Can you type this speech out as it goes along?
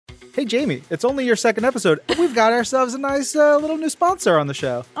Hey, Jamie, it's only your second episode, and we've got ourselves a nice little new sponsor on the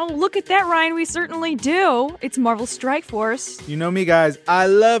show. Oh, look at that, Ryan. We certainly do. It's Marvel Strike Force. You know me, guys. I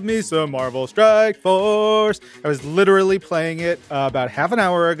love me some Marvel Strike Force. I was literally playing it about half an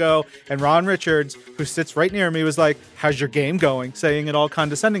hour ago, and Ron Richards, who sits right near me, was like, "How's your game going?" saying it all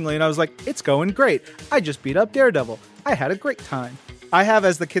condescendingly, and I was like, "It's going great. I just beat up Daredevil. I had a great time." I have,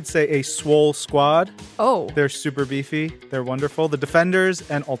 as the kids say, a swole squad. Oh. They're super beefy. They're wonderful. The Defenders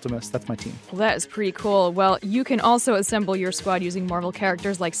and Ultimus. That's my team. Well, that is pretty cool. Well, you can also assemble your squad using Marvel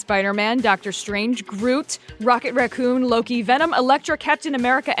characters like Spider-Man, Doctor Strange, Groot, Rocket Raccoon, Loki, Venom, Elektra, Captain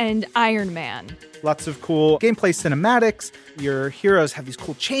America, and Iron Man. Lots of cool gameplay cinematics. Your heroes have these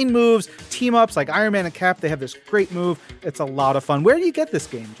cool chain moves, team-ups like Iron Man and Cap. They have this great move. It's a lot of fun. Where do you get this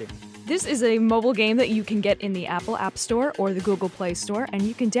game, Jamie? This is a mobile game that you can get in the Apple App Store or the Google Play Store, and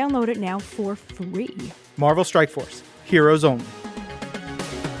you can download it now for free. Marvel Strike Force. Heroes only.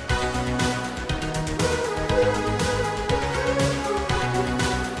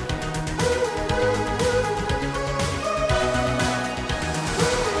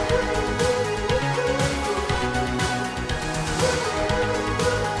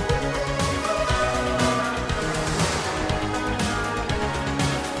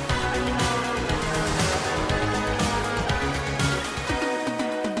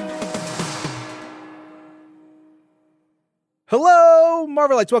 Hello,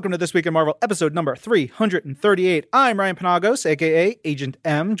 Marvelites. Welcome to This Week in Marvel, episode number 338. I'm Ryan Penagos, a.k.a. Agent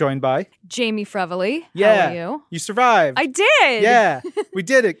M, joined by... Jamie Frevely. Yeah. How are you? You survived. I did! Yeah, we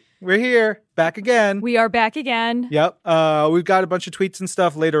did it. We're here, back again. We are back again. Yep. We've got a bunch of tweets and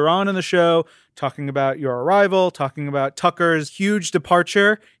stuff later on in the show, talking about your arrival, talking about Tucker's huge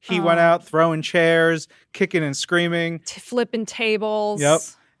departure. He went out throwing chairs, kicking and screaming. Flipping tables. Yep.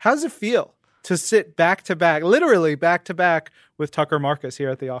 How does it feel to sit back to back, literally back to back with Tucker Marcus here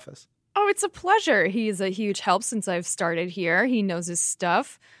at the office? Oh, it's a pleasure. He's a huge help since I've started here. He knows his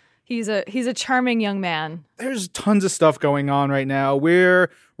stuff. He's a charming young man. There's tons of stuff going on right now. We're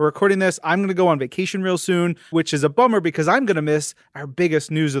recording this. I'm going to go on vacation real soon, which is a bummer because I'm going to miss our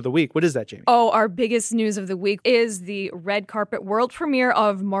biggest news of the week. What is that, Jamie? Oh, our biggest news of the week is the red carpet world premiere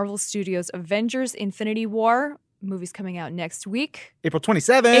of Marvel Studios' Avengers Infinity War. Movie's coming out next week. April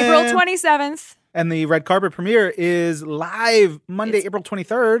 27th. April 27th. And the red carpet premiere is live Monday, April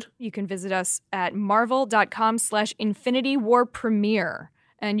 23rd. You can visit us at marvel.com/Infinity War Premiere.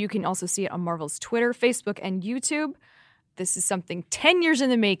 And you can also see it on Marvel's Twitter, Facebook, and YouTube. This is something 10 years in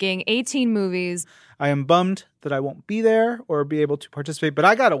the making, 18 movies. I am bummed that I won't be there or be able to participate, but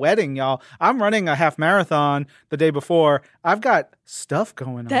I got a wedding, y'all. I'm running a half marathon the day before. I've got stuff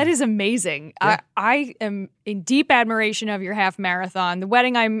going on. That is amazing. Yeah. I am in deep admiration of your half marathon. The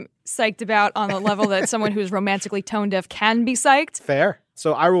wedding I'm psyched about on the level that someone who's romantically tone deaf can be psyched. Fair.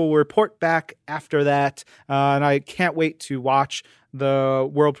 So I will report back after that, and I can't wait to watch the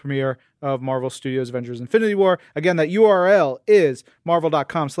world premiere of Marvel Studios Avengers Infinity War. Again, that URL is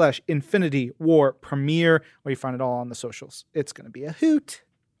marvel.com/Infinity War Premiere, where you find it all on the socials. It's going to be a hoot.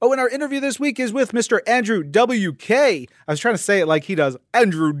 Oh, and our interview this week is with Mr. Andrew W.K. I was trying to say it like he does.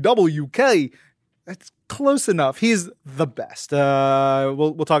 Andrew W.K. That's close enough. He's the best.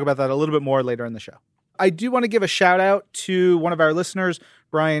 We'll talk about that a little bit more later in the show. I do want to give a shout out to one of our listeners,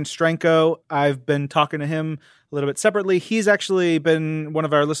 Brian Stranko. I've been talking to him a little bit separately. He's actually been one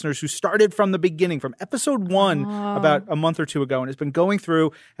of our listeners who started from the beginning, from episode 1 about a month or two ago, and has been going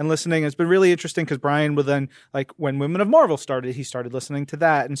through and listening. It's been really interesting because Brian would then, like when Women of Marvel started, he started listening to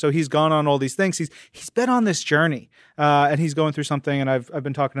that. And so he's gone on all these things. He's been on this journey and he's going through something, and I've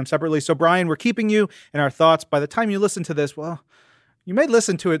been talking to him separately. So Brian, we're keeping you in our thoughts. By the time you listen to this, well, you may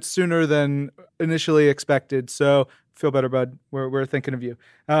listen to it sooner than initially expected. So feel better, bud. We're thinking of you.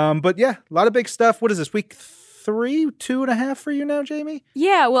 But yeah, a lot of big stuff. What is this, week 3, 2.5 for you now, Jamie?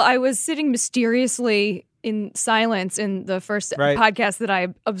 Yeah, well, I was sitting mysteriously in silence in the first podcast that I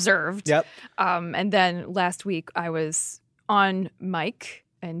observed. Yep. And then last week I was on mic,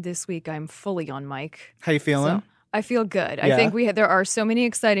 and this week I'm fully on mic. How you feeling? So I feel good. Yeah. I think there are so many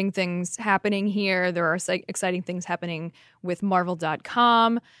exciting things happening here. There are exciting things happening with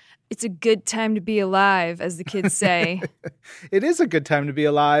Marvel.com. It's a good time to be alive, as the kids say. It is a good time to be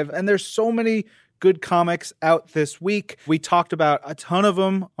alive, and there's so many good comics out this week. We talked about a ton of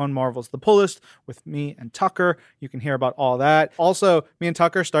them on Marvel's The Pull List with me and Tucker. You can hear about all that. Also, me and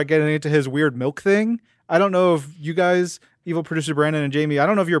Tucker start getting into his weird milk thing. I don't know if you guys, evil producer Brandon and Jamie, I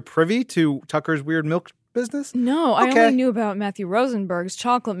don't know if you're privy to Tucker's weird milk business? No, I Okay. only knew about Matthew Rosenberg's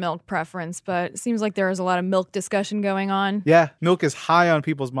chocolate milk preference, but it seems like there is a lot of milk discussion going on. Yeah, milk is high on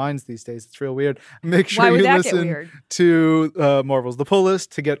people's minds these days. It's real weird. Make sure Why would you that get listen weird? to Marvel's The Pull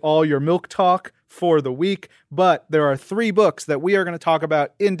List to get all your milk talk for the week. But there are 3 books that we are going to talk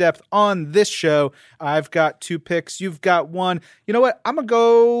about in depth on this show. I've got 2 picks. You've got 1. You know what? I'm going to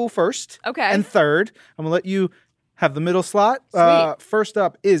go first Okay. and third. I'm going to let you have the middle slot. Sweet. First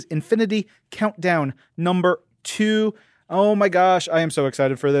up is Infinity Countdown number 2. Oh my gosh, I am so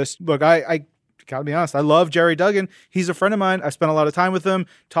excited for this. Look, I gotta be honest, I love Jerry Duggan. He's a friend of mine. I spent a lot of time with him,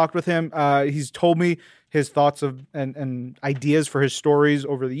 talked with him. He's told me his thoughts of and ideas for his stories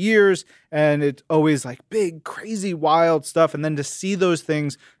over the years. And it's always like big, crazy, wild stuff. And then to see those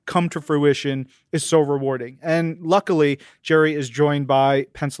things come to fruition is so rewarding. And luckily, Jerry is joined by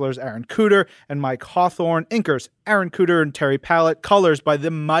pencilers Aaron Cooter and Mike Hawthorne, inkers Aaron Cooter and Terry Pallett, colors by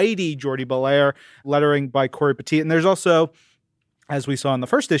the mighty Jordi Belair, lettering by Corey Petit. And there's also, as we saw in the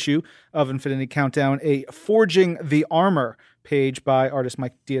first issue of Infinity Countdown, a Forging the Armor page by artist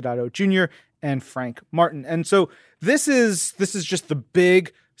Mike Diodato Jr. and Frank Martin. And so this is just the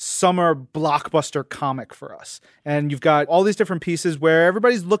big summer blockbuster comic for us. And you've got all these different pieces where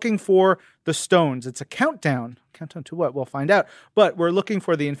everybody's looking for the stones. It's a countdown. Countdown to what? We'll find out. But we're looking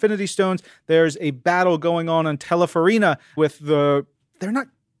for the Infinity Stones. There's a battle going on Telefarina with they're not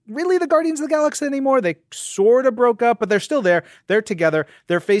really the Guardians of the Galaxy anymore. They sort of broke up, but they're still there. They're together.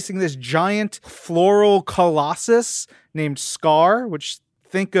 They're facing this giant floral colossus named Scar, which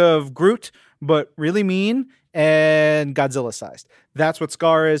think of Groot, but really mean and Godzilla sized. That's what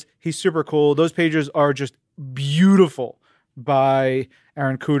Scar is. He's super cool. Those pages are just beautiful by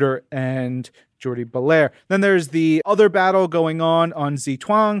Aaron Cooter and Jordi Belair. Then there's the other battle going on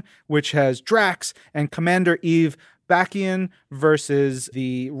Zituang, which has Drax and Commander Eve Bakian versus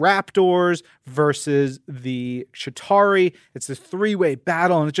the Raptors versus the Chitauri. It's this 3-way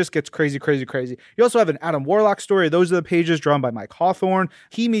battle, and it just gets crazy, crazy, crazy. You also have an Adam Warlock story. Those are the pages drawn by Mike Hawthorne.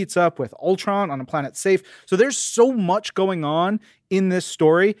 He meets up with Ultron on a planet safe. So there's so much going on in this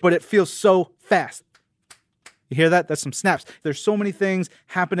story, but it feels so fast. You hear that? That's some snaps. There's so many things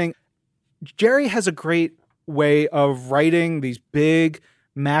happening. Jerry has a great way of writing these big,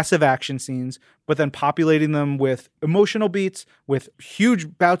 massive action scenes, but then populating them with emotional beats, with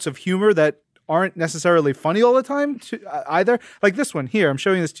huge bouts of humor that aren't necessarily funny all the time either. Like this one here, I'm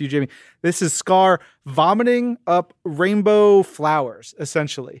showing this to you, Jamie. This is Scar vomiting up rainbow flowers,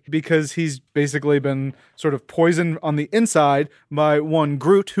 essentially, because he's basically been sort of poisoned on the inside by one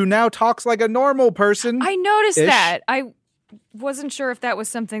Groot, who now talks like a normal person. I noticed that. I wasn't sure if that was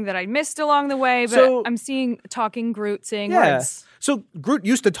something that I missed along the way, but I'm seeing talking Groot saying words. So Groot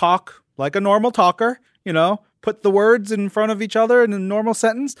used to talk like a normal talker, put the words in front of each other in a normal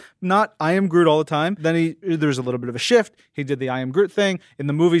sentence, not I am Groot all the time. Then there's a little bit of a shift. He did the I am Groot thing. In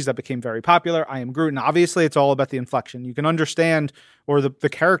the movies, that became very popular. I am Groot. And obviously, it's all about the inflection. You can understand, or the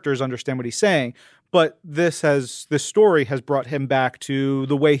characters understand what he's saying. But this story has brought him back to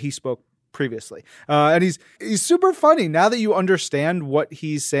the way he spoke previously. And he's super funny. Now that you understand what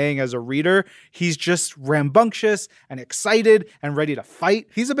he's saying as a reader, he's just rambunctious and excited and ready to fight.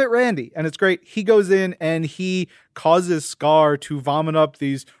 He's a bit randy, and it's great. He goes in and he causes Scar to vomit up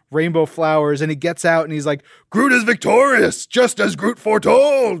these rainbow flowers, and he gets out and he's like, Groot is victorious, just as Groot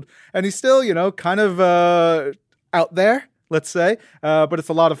foretold. And he's still, kind of out there, let's say. But it's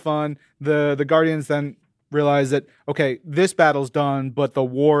a lot of fun. The Guardians then realize that, okay, this battle's done, but the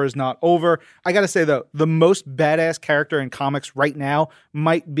war is not over. I gotta say, though, the most badass character in comics right now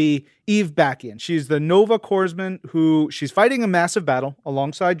might be Eve Bakian. She's the Nova Corpsman who she's fighting a massive battle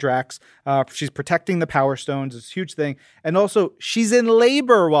alongside Drax. She's protecting the Power Stones. It's a huge thing. And also, she's in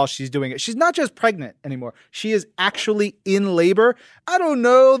labor while she's doing it. She's not just pregnant anymore. She is actually in labor. I don't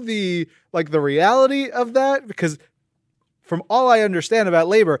know the reality of that, because from all I understand about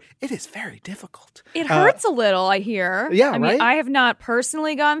labor, it is very difficult. It hurts a little, I hear. Yeah, I mean, right? I have not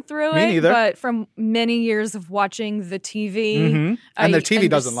personally gone through Me it, neither. but from many years of watching the TV. Mm-hmm. And the TV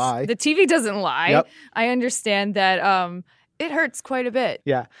doesn't lie. The TV doesn't lie. Yep. I understand that it hurts quite a bit.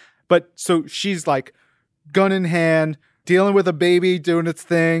 Yeah. But so she's like gun in hand, dealing with a baby, doing its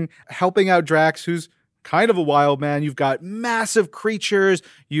thing, helping out Drax, who's kind of a wild man. You've got massive creatures.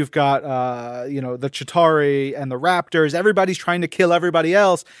 You've got, the Chitauri and the Raptors. Everybody's trying to kill everybody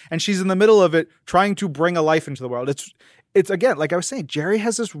else. And she's in the middle of it, trying to bring a life into the world. It's again, like I was saying, Jerry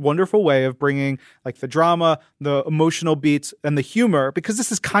has this wonderful way of bringing like the drama, the emotional beats, and the humor, because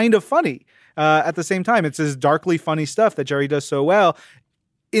this is kind of funny at the same time. It's this darkly funny stuff that Jerry does so well.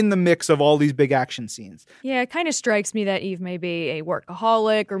 in the mix of all these big action scenes. Yeah, it kind of strikes me that Eve may be a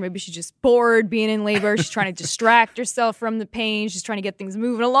workaholic, or maybe she's just bored being in labor. She's trying to distract herself from the pain. She's trying to get things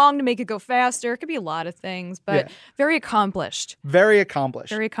moving along to make it go faster. It could be a lot of things, but very accomplished. Very accomplished.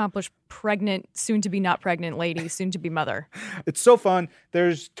 Very accomplished, pregnant, soon-to-be not pregnant lady, soon-to-be mother. It's so fun.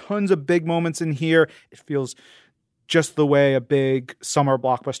 There's tons of big moments in here. It feels just the way a big summer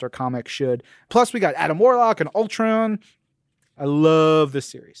blockbuster comic should. Plus, we got Adam Warlock and Ultron. I love this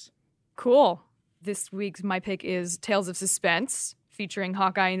series. Cool. This week's my pick is Tales of Suspense, featuring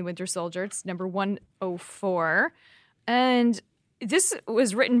Hawkeye and the Winter Soldier. It's number 104. And this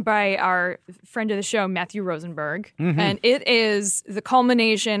was written by our friend of the show, Matthew Rosenberg. Mm-hmm. And it is the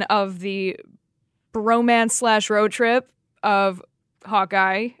culmination of the bromance/road trip of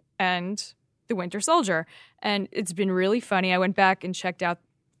Hawkeye and the Winter Soldier. And it's been really funny. I went back and checked out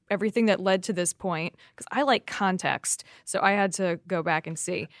everything that led to this point, because I like context, so I had to go back and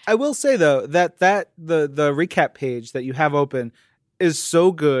see. I will say though that the recap page that you have open is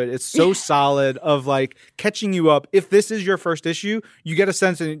so good. It's so solid of like catching you up. If this is your first issue, you get a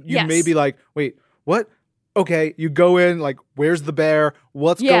sense and you may be like, wait, what? Okay, you go in like, where's the bear?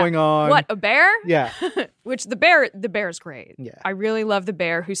 What's going on? What, a bear? Yeah. Which the bear's great. Yeah. I really love the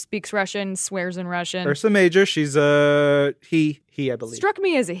bear, who speaks Russian, swears in Russian. Ursa Major, she's a he, I believe. Struck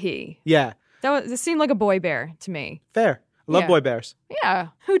me as a he. Yeah. This seemed like a boy bear to me. Fair. I love boy bears. Yeah.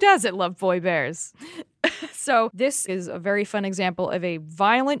 Who doesn't love boy bears? So this is a very fun example of a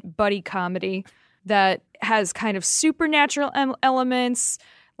violent buddy comedy that has kind of supernatural elements,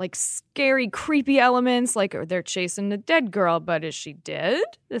 like scary, creepy elements, like they're chasing a dead girl, but is she dead?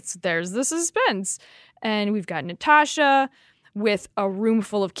 There's the suspense. And we've got Natasha with a room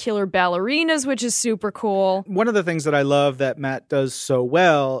full of killer ballerinas, which is super cool. One of the things that I love that Matt does so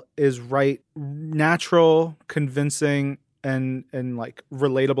well is write natural, convincing, and like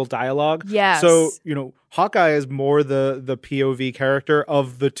relatable dialogue. Yes. So, Hawkeye is more the POV character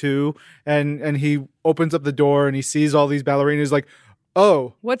of the two, and he opens up the door and he sees all these ballerinas like,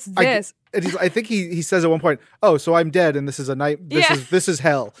 oh, what's this? I think he says at one point, oh, so I'm dead and this is a night. This is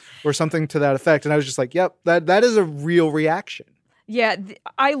hell, or something to that effect. And I was just like, yep, that is a real reaction. Yeah,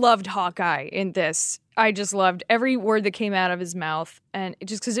 I loved Hawkeye in this. I just loved every word that came out of his mouth, and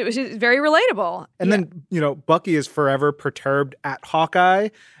just because it was just very relatable. And then, Bucky is forever perturbed at Hawkeye.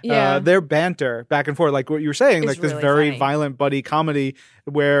 Yeah. Their banter back and forth, like what you were saying, like this really very funny. violent buddy comedy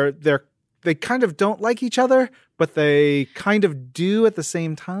where they kind of don't like each other, but they kind of do at the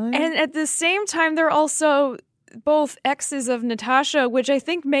same time. And at the same time, they're also both exes of Natasha, which I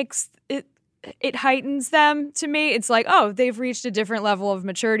think makes it heightens them to me. It's like, oh, they've reached a different level of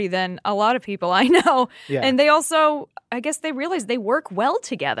maturity than a lot of people I know. Yeah. And they also, I guess they realize they work well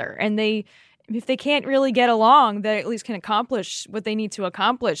together. And if they can't really get along, they at least can accomplish what they need to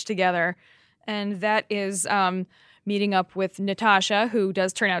accomplish together. And that is meeting up with Natasha, who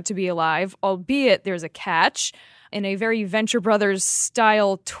does turn out to be alive, albeit there's a catch. In a very Venture Brothers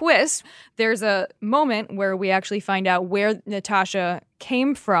style twist, there's a moment where we actually find out where Natasha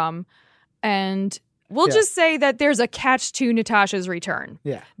came from. And we'll just say that there's a catch to Natasha's return.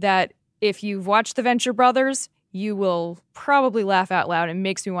 Yeah. That if you've watched The Venture Brothers, you will probably laugh out loud. It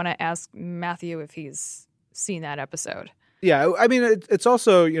makes me want to ask Matthew if he's seen that episode. Yeah, I mean, it's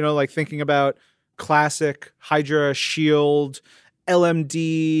also, like thinking about classic Hydra, SHIELD,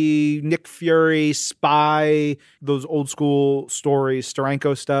 LMD, Nick Fury, Spy, those old school stories,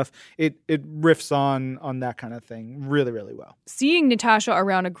 Steranko stuff. It riffs on that kind of thing really, really well. Seeing Natasha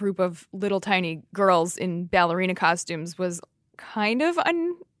around a group of little tiny girls in ballerina costumes was kind of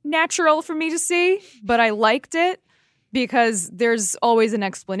unnatural for me to see, but I liked it because there's always an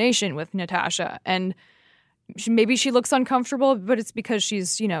explanation with Natasha. And maybe she looks uncomfortable, but it's because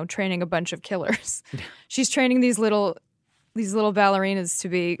she's, training a bunch of killers. She's training these little ballerinas to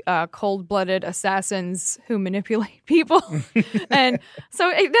be cold-blooded assassins who manipulate people. And so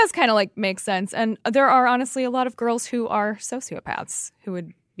it does kind of like make sense. And there are honestly a lot of girls who are sociopaths who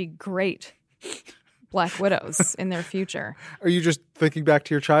would be great Black Widows in their future. Are you just thinking back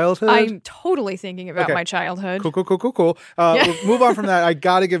to your childhood? I'm totally thinking about my childhood. Cool. We'll move on from that. I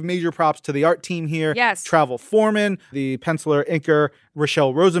got to give major props to the art team here. Yes. Travel Foreman, the penciler, inker,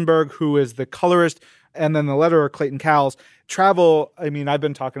 Rochelle Rosenberg, who is the colorist, and then the letterer, Clayton Cowles. Travel, I mean, I've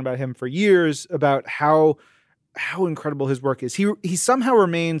been talking about him for years, about how incredible his work is. He somehow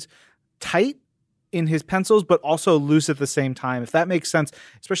remains tight in his pencils, but also loose at the same time, if that makes sense,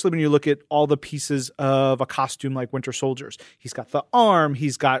 especially when you look at all the pieces of a costume like Winter Soldier's. He's got the arm,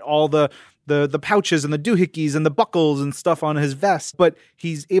 he's got all the the pouches and the doohickeys and the buckles and stuff on his vest, but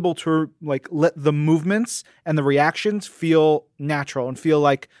he's able to like let the movements and the reactions feel natural and feel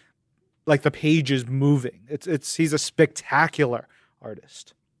like the page is moving. He's a spectacular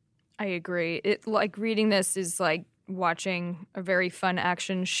artist. I agree. It like reading this is like watching a very fun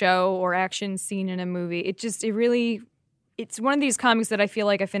action show or action scene in a movie. It's one of these comics that I feel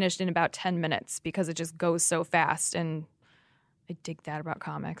like I finished in about 10 minutes because it just goes so fast, and I dig that about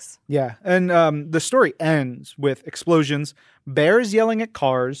comics. Yeah, and the story ends with explosions, bears yelling at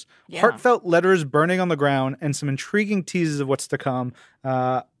cars, heartfelt letters burning on the ground, and some intriguing teases of what's to come.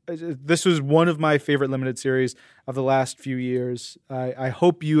 This was one of my favorite limited series of the last few years. I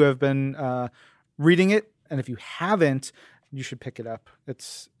hope you have been reading it, and if you haven't, you should pick it up.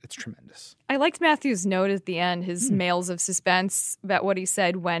 It's tremendous. I liked Matthew's note at the end, his mails of suspense about what he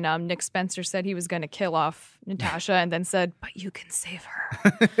said when Nick Spencer said he was going to kill off Natasha and then said, "But you can save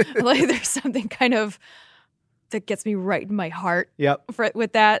her." Like there's something kind of that gets me right in my heart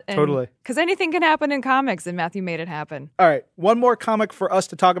with that. And, totally. Because anything can happen in comics, and Matthew made it happen. All right. One more comic for us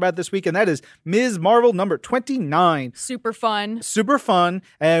to talk about this week, and that is Ms. Marvel number 29. Super fun,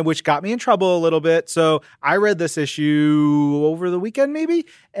 and which got me in trouble a little bit. So I read this issue over the weekend, maybe,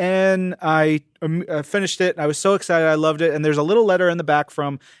 and I finished it. I was so excited. I loved it. And there's a little letter in the back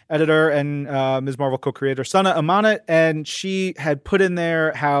from editor and Ms. Marvel co-creator Sana Amanat, and she had put in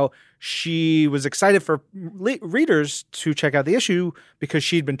there how she was excited for readers to check out the issue because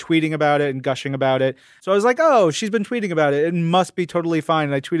she'd been tweeting about it and gushing about it. So I was like, oh, she's been tweeting about it. It must be totally fine.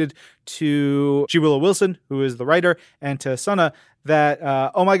 And I tweeted to G. Willow Wilson, who is the writer, and to Sana that,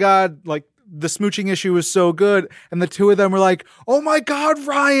 oh my God, like the smooching issue was so good. And the two of them were like, oh my God,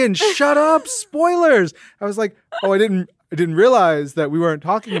 Ryan, shut up. Spoilers. I was like, oh, I didn't realize that we weren't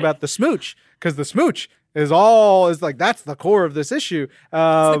talking about the smooch, because the smooch is like that's the core of this issue. It's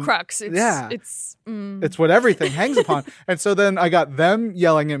the crux. It's what everything hangs upon. And so then I got them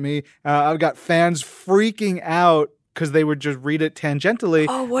yelling at me. I've got fans freaking out because they would just read it tangentially.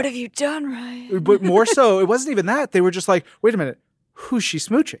 Oh, what have you done, Ryan? But more so, it wasn't even that. They were just like, wait a minute, who's she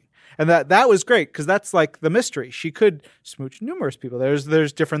smooching? And that was great because that's like the mystery. She could smooch numerous people.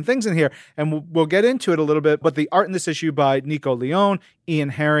 There's different things in here, and we'll get into it a little bit. But the art in this issue by Nico Leone, Ian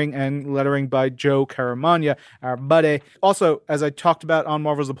Herring, and lettering by Joe Caramagna, our buddy. Also, as I talked about on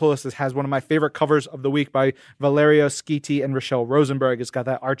Marvel's The Pull List, this has one of my favorite covers of the week by Valerio Schiti and Rochelle Rosenberg. It's got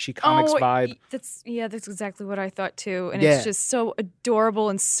that Archie Comics vibe. That's exactly what I thought too. And it's just so adorable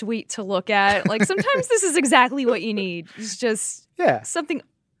and sweet to look at. Like sometimes this is exactly what you need. It's just something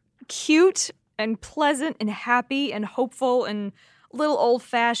cute and pleasant and happy and hopeful and a little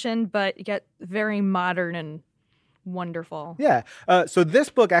old-fashioned, but yet very modern and wonderful. Yeah. So this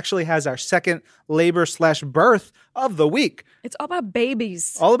book actually has our second labor/birth of the week. It's all about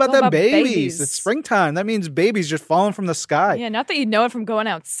babies. All about them babies. It's springtime. That means babies just falling from the sky. Yeah, not that you know it from going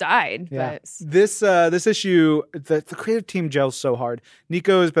outside. Yeah. But This issue, the creative team gels so hard.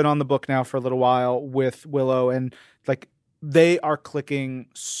 Nico has been on the book now for a little while with Willow, and like they are clicking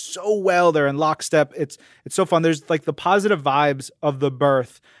so well. They're in lockstep. It's so fun. There's like the positive vibes of the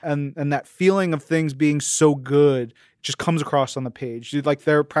birth and that feeling of things being so good just comes across on the page. Like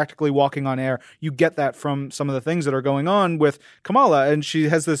they're practically walking on air. You get that from some of the things that are going on with Kamala. And she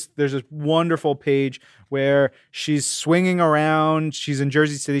has there's this wonderful page where she's swinging around. She's in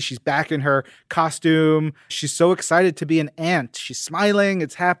Jersey City. She's back in her costume. She's so excited to be an aunt. She's smiling.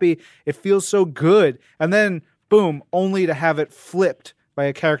 It's happy. It feels so good. And then boom, only to have it flipped by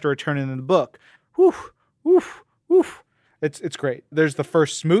a character returning in the book. Woof, woof, woof. It's great. There's the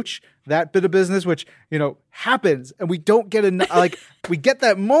first smooch, that bit of business, which, happens, and we don't get we get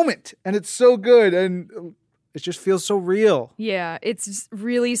that moment, and it's so good, and it just feels so real. Yeah, it's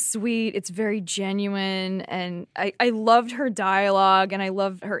really sweet. It's very genuine, and I loved her dialogue, and I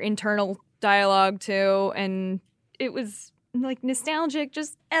loved her internal dialogue too, and it was like nostalgic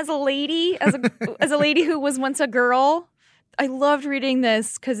just as a lady, as a lady who was once a girl. I loved reading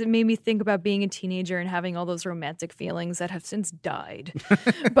this because it made me think about being a teenager and having all those romantic feelings that have since died.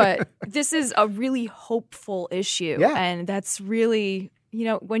 But this is a really hopeful issue. Yeah. And that's really,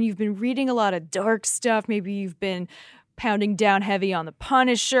 when you've been reading a lot of dark stuff, maybe you've been pounding down heavy on the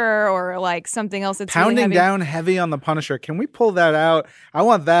Punisher or like something else that's pounding really down heavy on the Punisher. Can we pull that out? I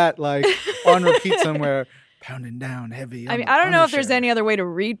want that like on repeat somewhere. Pounding down heavy on the I don't know if Punisher. there's any other way to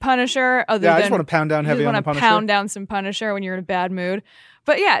read Punisher other than I just want to pound down heavy on the Punisher. Pound down some Punisher when you're in a bad mood.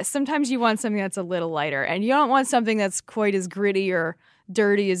 But yeah, sometimes you want something that's a little lighter, and you don't want something that's quite as gritty or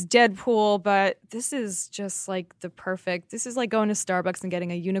dirty as Deadpool, but this is just like this is like going to Starbucks and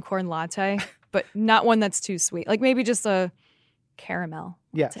getting a unicorn latte, but not one that's too sweet. Like maybe just a caramel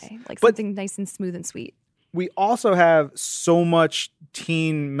Yes. latte. Like But- something nice and smooth and sweet. We also have so much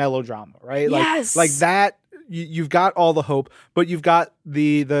teen melodrama, right? Yes. Like that. You've got all the hope, but you've got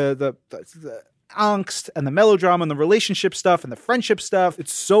the angst and the melodrama and the relationship stuff and the friendship stuff.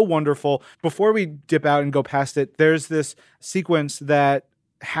 It's so wonderful. Before we dip out and go past it, there's this sequence that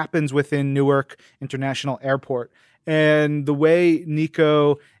happens within Newark International Airport, and the way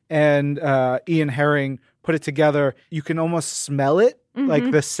Nico and Ian Herring put it together, you can almost smell it.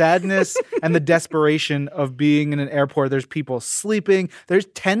 Like the sadness and the desperation of being in an airport. There's people sleeping. There's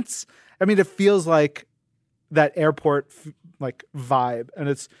tents. I mean, it feels like that airport like vibe, and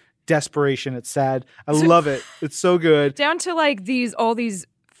it's desperation. It's sad. I love it. It's so good. Down to like all these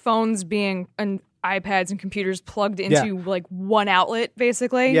phones being and iPads and computers plugged into like one outlet,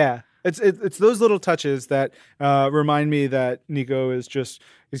 basically. Yeah. It's those little touches that remind me that Nico is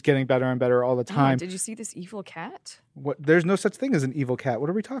getting better and better all the time. Oh, did you see this evil cat? What? There's no such thing as an evil cat. What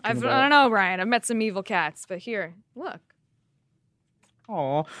are we talking about? I don't know, Ryan. I've met some evil cats, but here, look.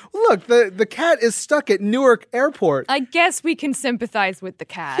 Oh, look, the cat is stuck at Newark Airport. I guess we can sympathize with the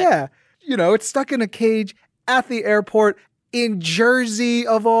cat. Yeah. It's stuck in a cage at the airport in Jersey,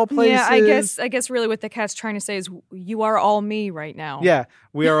 of all places. Yeah, I guess really what the cat's trying to say is you are all me right now. Yeah,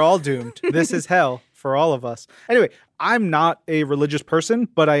 we are all doomed. This is hell for all of us. Anyway, I'm not a religious person,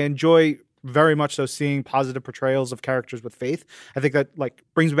 but I enjoy very much so seeing positive portrayals of characters with faith. I think that like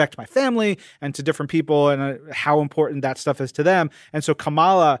brings me back to my family and to different people and how important that stuff is to them. And so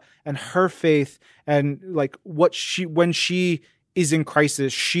Kamala and her faith and like when she is in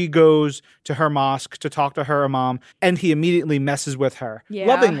crisis, she goes to her mosque to talk to her imam, and he immediately messes with her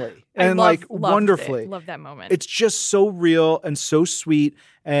lovingly and wonderfully. Love that moment. It's just so real and so sweet,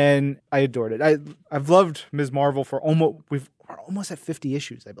 and I adored it. I've loved Ms. Marvel for we're almost at 50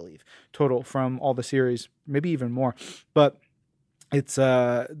 issues, I believe, total from all the series, maybe even more. But it's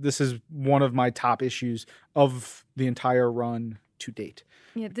this is one of my top issues of the entire run to date.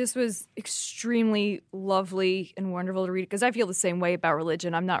 Yeah, this was extremely lovely and wonderful to read because I feel the same way about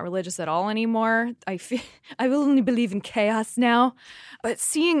religion. I'm not religious at all anymore. I only believe in chaos now. But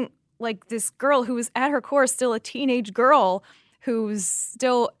seeing like this girl who was at her core still a teenage girl who's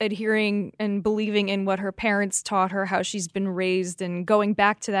still adhering and believing in what her parents taught her, how she's been raised, and going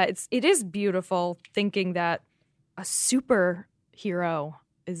back to that, it is beautiful thinking that a superhero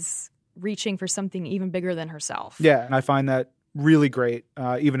is reaching for something even bigger than herself. Yeah, and I find that really great,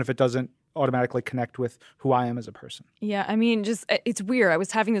 even if it doesn't automatically connect with who I am as a person. Yeah, I mean, it's weird. I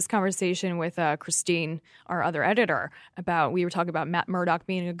was having this conversation with Christine, our other editor, we were talking about Matt Murdock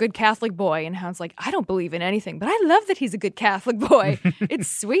being a good Catholic boy and how it's like, I don't believe in anything, but I love that he's a good Catholic boy. It's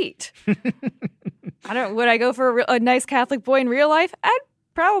sweet. Would I go for a nice Catholic boy in real life? I'd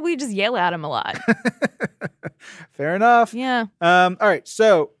probably just yell at him a lot. Fair enough. Yeah. All right.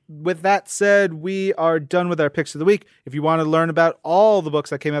 So with that said, we are done with our picks of the week. If you want to learn about all the books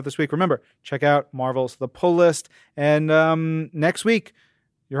that came out this week, remember, check out Marvel's The Pull List. And next week,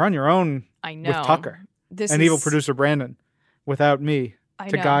 you're on your own with Tucker and evil producer Brandon without me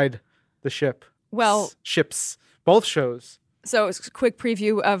to guide the ship. Well, ships, both shows. So it's a quick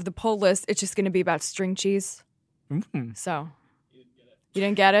preview of The Pull List. It's just going to be about string cheese. Mm-hmm. So... You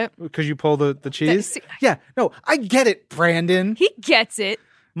didn't get it? Because you pull the cheese? Yeah. No, I get it, Brandon. He gets it.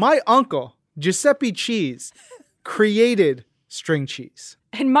 My uncle, Giuseppe Cheese, created string cheese.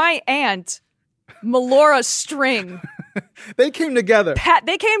 And my aunt, Melora String. They came together.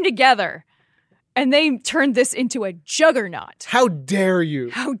 They came together. And they turned this into a juggernaut. How dare you?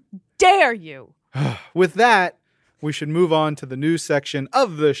 How dare you? With that, we should move on to the news section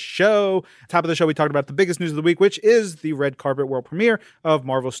of the show. Top of the show, we talked about the biggest news of the week, which is the red carpet world premiere of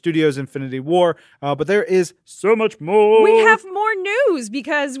Marvel Studios' Infinity War. But there is so much more. We have more news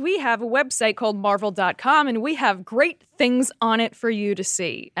because we have a website called Marvel.com, and we have great things on it for you to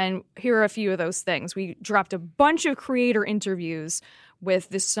see. And here are a few of those things. We dropped a bunch of creator interviews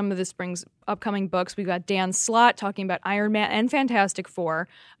with some of the spring's upcoming books. We've got Dan Slott talking about Iron Man and Fantastic Four.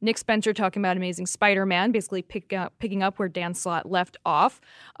 Nick Spencer talking about Amazing Spider-Man, basically picking up where Dan Slott left off.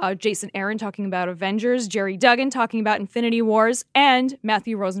 Jason Aaron talking about Avengers. Jerry Duggan talking about Infinity Wars. And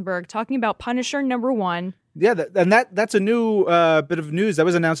Matthew Rosenberg talking about Punisher #1. Yeah, that's a new bit of news that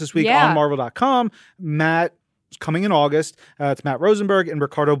was announced this week on Marvel.com. Matt coming in August. It's Matt Rosenberg and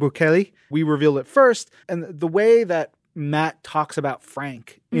Ricardo Bukeli. We revealed it first. And the way that Matt talks about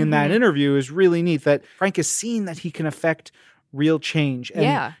Frank in that interview is really neat, that Frank has seen that he can affect real change.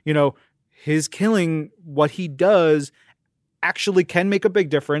 And, his killing, what he does actually can make a big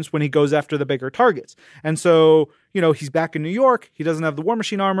difference when he goes after the bigger targets. And so, he's back in New York. He doesn't have the War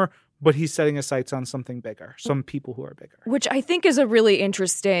Machine armor, but he's setting his sights on something bigger, some people who are bigger. Which I think is a really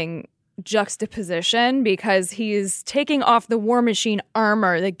interesting juxtaposition because he's taking off the War Machine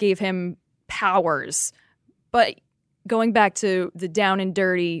armor that gave him powers. But going back to the down and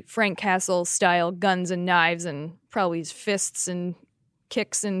dirty Frank Castle style guns and knives and probably his fists and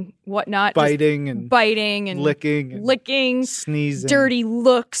kicks and whatnot. Biting and licking, sneezing, dirty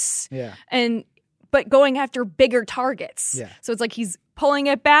looks. Yeah. But going after bigger targets. Yeah. So it's like he's pulling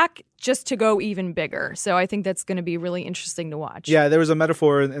it back just to go even bigger. So I think that's going to be really interesting to watch. Yeah, there was a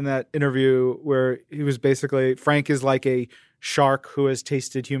metaphor in that interview where he was basically, Frank is like a shark who has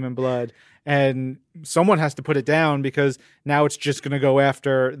tasted human blood, and someone has to put it down because now it's just going to go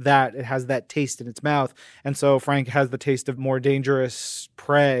after that. It has that taste in its mouth. And so Frank has the taste of more dangerous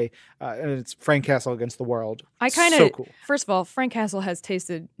prey, and it's Frank Castle against the world. So cool. First of all, Frank Castle has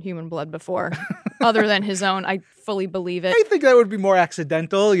tasted human blood before, other than his own. I fully believe it. I think that would be more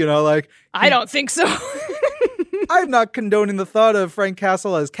accidental, I don't think so. I'm not condoning the thought of Frank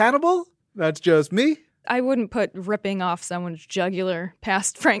Castle as cannibal. That's just me. I wouldn't put ripping off someone's jugular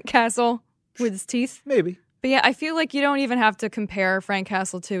past Frank Castle with his teeth. Maybe. But yeah, I feel like you don't even have to compare Frank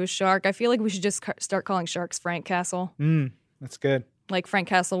Castle to a shark. I feel like we should just start calling sharks Frank Castle. That's good. Like Frank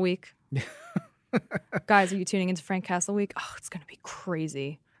Castle Week. Guys, are you tuning into Frank Castle Week? Oh, it's going to be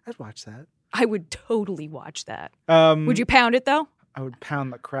crazy. I'd watch that. I would totally watch that. Would you pound it, though? I would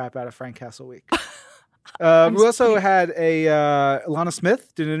pound the crap out of Frank Castle Week. We also had Alana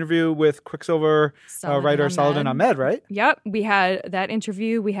Smith did an interview with Quicksilver writer Saladin Ahmed, right? Yep. We had that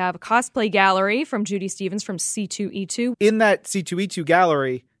interview. We have a cosplay gallery from Judy Stevens from C2E2. In that C2E2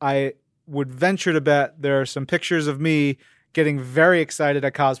 gallery, I would venture to bet there are some pictures of me getting very excited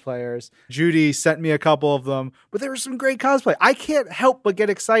at cosplayers. Judy sent me a couple of them, but there was some great cosplay. I can't help but get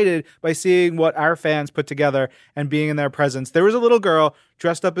excited by seeing what our fans put together and being in their presence. There was a little girl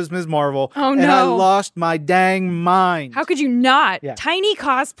dressed up as Ms. Marvel, and I lost my dang mind. How could you not? Yeah. Tiny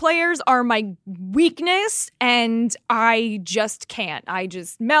cosplayers are my weakness, and I just can't. I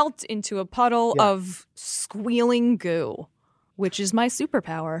just melt into a puddle of squealing goo, which is my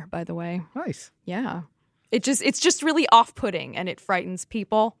superpower, by the way. Nice. Yeah. It's just really off-putting, and it frightens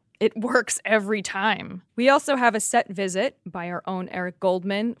people. It works every time. We also have a set visit by our own Eric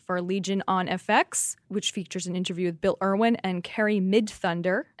Goldman for Legion on FX, which features an interview with Bill Irwin and Carrie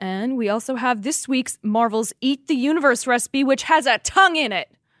Midthunder. And we also have this week's Marvel's Eat the Universe recipe, which has a tongue in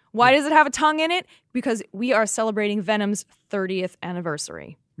it. Why does it have a tongue in it? Because we are celebrating Venom's 30th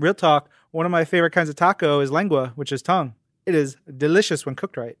anniversary. Real talk, one of my favorite kinds of taco is lengua, which is tongue. It is delicious when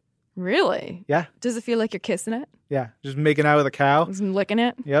cooked right. Really? Yeah. Does it feel like you're kissing it? Yeah. Just making out with a cow. Just licking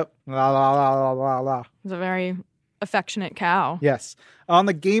it? Yep. La, la, la, la, la, la. It's a very affectionate cow. Yes. On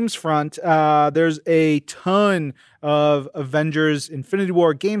the games front, there's a ton of Avengers Infinity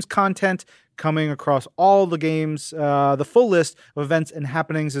War games content coming across all the games. The full list of events and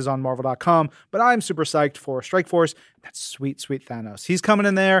happenings is on Marvel.com, but I'm super psyched for Strike Force. That's sweet, sweet Thanos. He's coming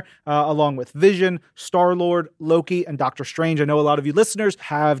in there along with Vision, Star-Lord, Loki, and Doctor Strange. I know a lot of you listeners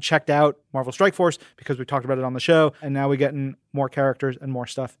have checked out Marvel Strike Force because we talked about it on the show, and now we're getting more characters and more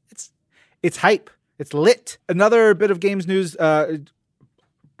stuff. It's hype. It's lit. Another bit of games news,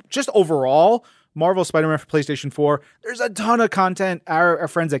 just overall, Marvel Spider-Man for PlayStation 4. There's a ton of content. Our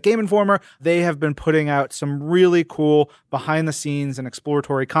friends at Game Informer, they have been putting out some really cool behind-the-scenes and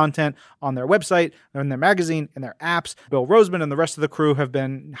exploratory content on their website, in their magazine, in their apps. Bill Roseman and the rest of the crew have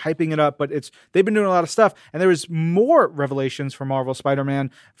been hyping it up, but they've been doing a lot of stuff. And there is more revelations for Marvel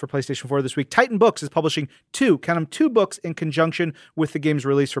Spider-Man for PlayStation 4 this week. Titan Books is publishing two books in conjunction with the game's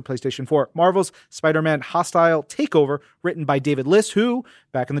release for PlayStation 4. Marvel's Spider-Man Hostile Takeover, written by David Liss, who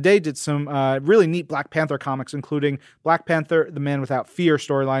back in the day did some really neat Black Panther comics, including Black Panther, The Man Without Fear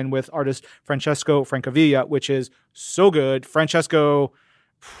storyline with artist Francesco Francavilla, which is so good. Francesco,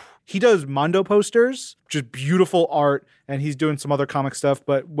 he does Mondo posters, just beautiful art, and he's doing some other comic stuff,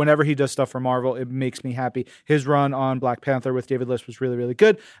 but whenever he does stuff for Marvel, it makes me happy. His run on Black Panther with David Liss was really, really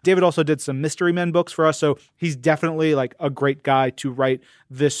good. David also did some Mystery Men books for us, so he's definitely like a great guy to write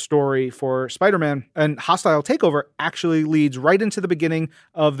this story for Spider-Man. And Hostile Takeover actually leads right into the beginning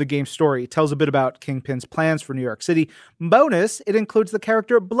of the game's story. It tells a bit about Kingpin's plans for New York City. Bonus, it includes the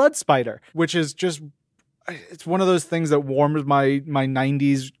character Blood Spider, which is just... it's one of those things that warms my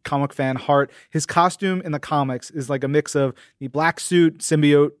 90s comic fan heart. His costume in the comics is like a mix of the black suit,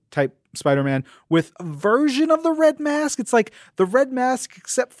 symbiote type Spider-Man with a version of the red mask. It's like the red mask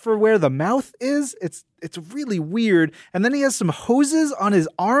except for where the mouth is. It's really weird. And then he has some hoses on his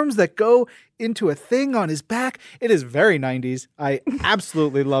arms that go into a thing on his back. It is very 90s. I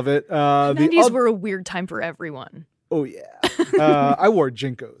absolutely love it. The 90s were a weird time for everyone. Oh, yeah. I wore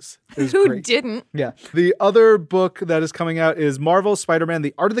Jinkos. It was Who great. didn't? Yeah. The other book that is coming out is Marvel Spider-Man: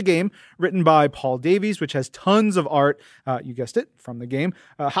 The Art of the Game, written by Paul Davies, which has tons of art, you guessed it, from the game.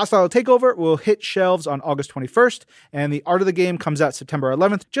 Hostile Takeover will hit shelves on August 21st, and The Art of the Game comes out September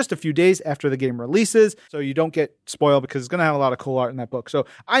 11th, just a few days after the game releases, so you don't get spoiled because it's going to have a lot of cool art in that book. So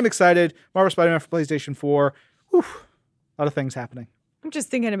I'm excited. Marvel Spider-Man for PlayStation 4. Whew, a lot of things happening. I'm just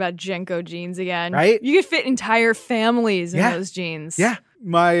thinking about Jenko jeans again. Right? You could fit entire families in those jeans. Yeah.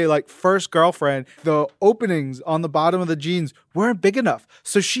 My first girlfriend, the openings on the bottom of the jeans weren't big enough.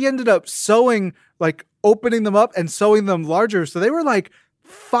 So she ended up sewing, opening them up and sewing them larger. So they were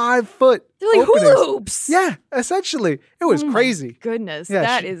 5 foot. They're like openings. hula hoops. Yeah, essentially. It was crazy. Goodness. Yeah,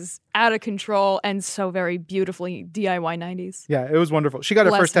 that is out of control and so very beautifully DIY 90s. Yeah, it was wonderful. She got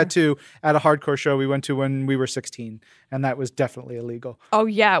her first her. tattoo at a hardcore show we went to when we were 16. And that was definitely illegal. Oh,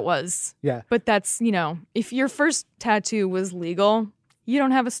 yeah, it was. Yeah. But that's, if your first tattoo was legal, you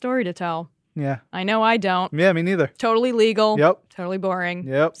don't have a story to tell. Yeah. I know I don't. Yeah, me neither. Totally legal. Yep. Totally boring.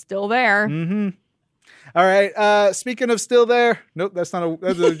 Yep. Still there. Mm-hmm. All right. Speaking of still there. Nope, that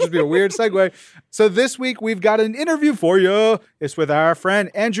would just be a weird segue. So this week we've got an interview for you. It's with our friend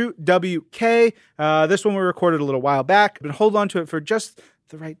Andrew W.K. This one we recorded a little while back, but hold on to it for just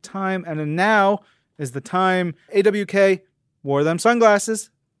the right time. And then now is the time. AWK wore them sunglasses.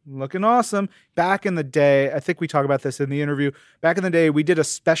 Looking awesome. Back in the day, I think we talk about this in the interview. Back in the day, we did a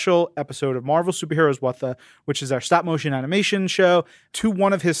special episode of Marvel Superheroes What The, which is our stop motion animation show, to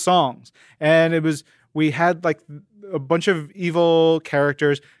one of his songs. And we had a bunch of evil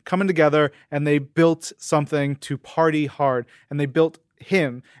characters coming together and they built something to party hard, and they built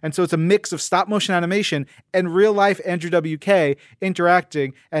him. And so it's a mix of stop motion animation and real life Andrew W.K.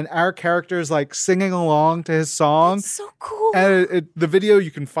 interacting, and our characters singing along to his song. That's so cool. And the video,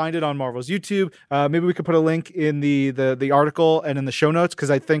 you can find it on Marvel's YouTube. Maybe we could put a link in the article and in the show notes, because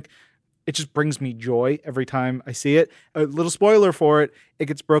I think it just brings me joy every time I see it. A little spoiler for it. It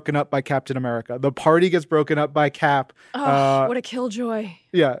gets broken up by Captain America. The party gets broken up by Cap. Oh, what a killjoy.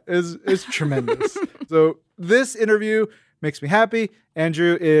 Yeah, it's tremendous. So this interview makes me happy.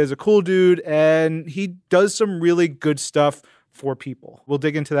 Andrew is a cool dude, and he does some really good stuff for people. We'll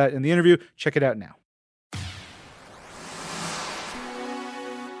dig into that in the interview. Check it out now.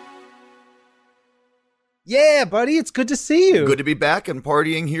 Yeah, buddy, it's good to see you. Good to be back and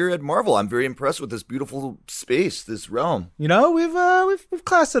partying here at Marvel. I'm very impressed with this beautiful space, this realm. We've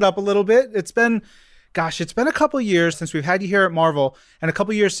classed it up a little bit. It's been a couple years since we've had you here at Marvel, and a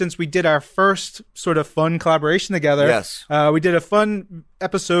couple years since we did our first sort of fun collaboration together. Yes. We did a fun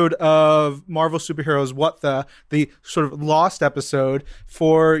episode of Marvel Superheroes What The sort of lost episode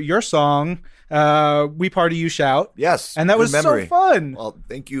for your song, We Party You Shout. Yes. And that was so fun. Well,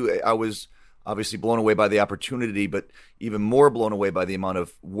 thank you. I was obviously blown away by the opportunity, but even more blown away by the amount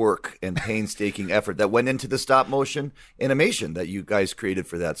of work and painstaking effort that went into the stop motion animation that you guys created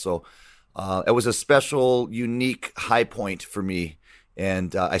for that. So it was a special, unique high point for me.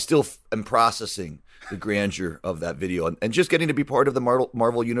 And I still am processing the grandeur of that video. And just getting to be part of the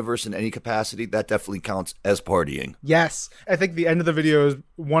Marvel universe in any capacity, that definitely counts as partying. Yes. I think the end of the video is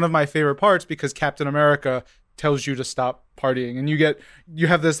one of my favorite parts, because Captain America tells you to stop partying. And you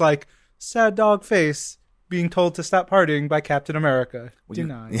have this sad dog face being told to stop partying by Captain America.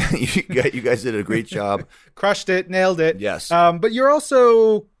 Denied. You guys did a great job. Crushed it, nailed it. Yes. But you're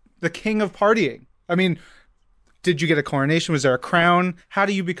also the king of partying. I mean, did you get a coronation? Was there a crown? How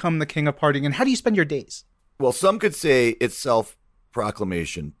do you become the king of partying, and how do you spend your days? Well, some could say it's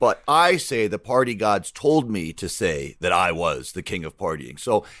self-proclamation, but I say the party gods told me to say that I was the king of partying.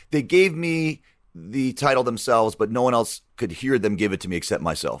 So they gave me the title themselves, but no one else could hear them give it to me except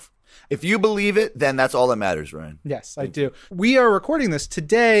myself. If you believe it, then that's all that matters, Ryan. Yes, I do. We are recording this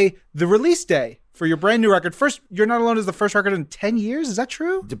today, the release day for your brand new record. First, You're Not Alone is the first record in 10 years. Is that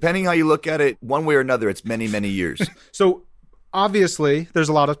true? Depending how you look at it, one way or another, it's many, many years. So obviously, there's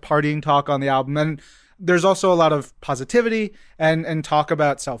a lot of partying talk on the album, and there's also a lot of positivity and talk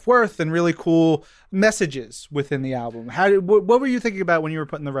about self-worth and really cool messages within the album. What were you thinking about when you were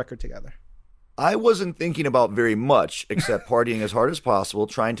putting the record together? I wasn't thinking about very much except partying as hard as possible,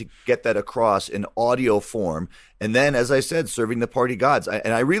 trying to get that across in audio form. And then, as I said, serving the party gods.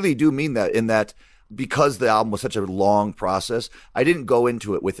 And I really do mean that, in that because the album was such a long process, I didn't go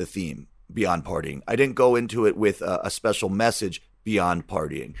into it with a theme beyond partying. I didn't go into it with a special message beyond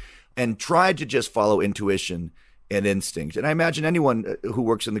partying, and tried to just follow intuition and instinct. And I imagine anyone who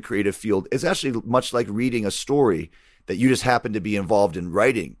works in the creative field is actually much like reading a story that you just happen to be involved in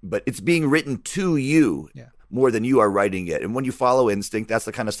writing, but it's being written to you more than you are writing it. And when you follow instinct, that's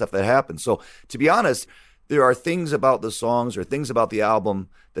the kind of stuff that happens. So to be honest, there are things about the songs or things about the album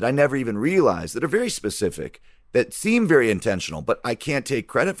that I never even realized that are very specific, that seem very intentional, but I can't take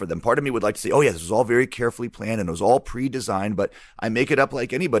credit for them. Part of me would like to say, oh yeah, this was all very carefully planned and it was all pre-designed, but I make it up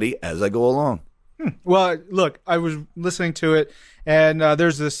like anybody as I go along. Well, look, I was listening to it, and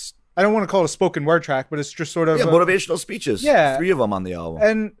there's this, I don't want to call it a spoken word track, but it's just sort of motivational speeches. Yeah. 3 of them on the album.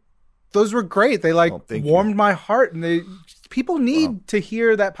 And those were great. They warmed my heart, and people need to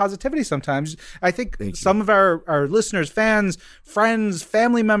hear that positivity sometimes. I think some of our listeners, fans, friends,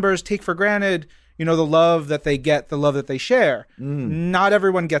 family members take for granted, the love that they get, the love that they share. Not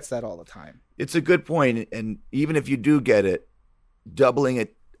everyone gets that all the time. It's a good point. And even if you do get it, doubling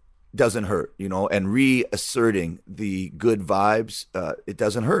it doesn't hurt, and reasserting the good vibes, it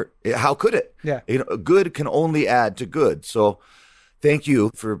doesn't hurt. How could it? Yeah. Good can only add to good. So thank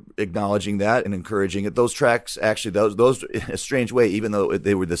you for acknowledging that and encouraging it. Those tracks, actually, those in a strange way, even though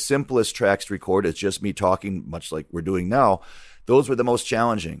they were the simplest tracks to record, it's just me talking much like we're doing now, those were the most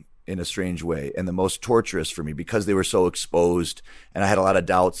challenging in a strange way and the most torturous for me because they were so exposed and I had a lot of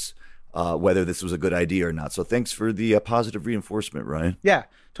doubts whether this was a good idea or not. So thanks for the positive reinforcement, Ryan. Yeah,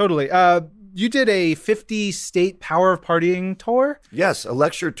 totally. You did a 50-state Power of Partying tour? Yes, a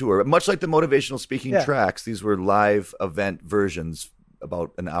lecture tour. Much like the motivational speaking tracks, these were live event versions,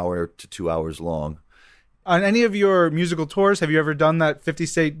 about an hour to 2 hours long. On any of your musical tours, have you ever done that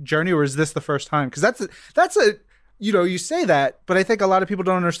 50-state journey, or is this the first time? Because that's a you say that, but I think a lot of people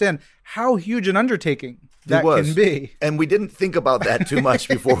don't understand how huge an undertaking that can be. And we didn't think about that too much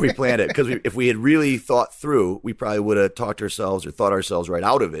before we planned it, because if we had really thought through, we probably would have talked ourselves or thought ourselves right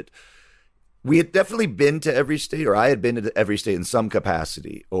out of it. We had definitely been to every state, or I had been to every state in some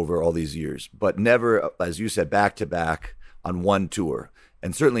capacity over all these years, but never, as you said, back to back on one tour,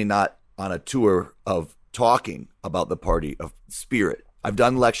 and certainly not on a tour of talking about the party of spirit. I've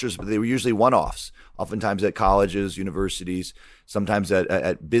done lectures, but they were usually one-offs, oftentimes at colleges, universities, sometimes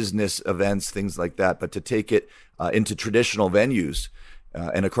at business events, things like that. But to take it into traditional venues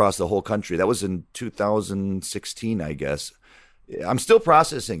and across the whole country, that was in 2016, I guess. I'm still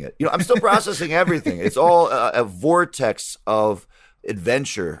processing it. I'm still processing everything. It's all a vortex of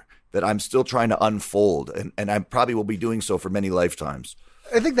adventure that I'm still trying to unfold, and I probably will be doing so for many lifetimes.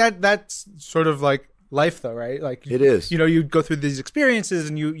 I think that's sort of like life, though, right? Like it is. You go through these experiences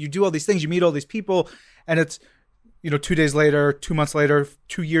and you do all these things, you meet all these people, and it's 2 days later, 2 months later,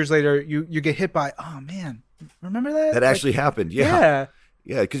 2 years later, you get hit by, oh man, remember that? That actually happened. Yeah.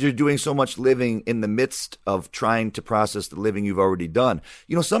 Yeah, because you're doing so much living in the midst of trying to process the living you've already done.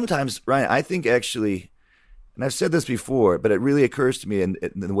 Sometimes, Ryan, I think actually, and I've said this before, but it really occurs to me in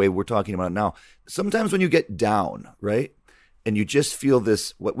the way we're talking about it now. Sometimes when you get down, right, and you just feel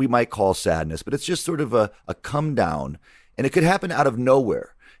this, what we might call sadness, but it's just sort of a come down, and it could happen out of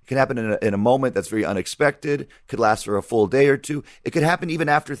nowhere. It can happen in a moment that's very unexpected, could last for a full day or two. It could happen even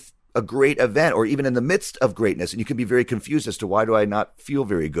after a great event or even in the midst of greatness, and you can be very confused as to why do I not feel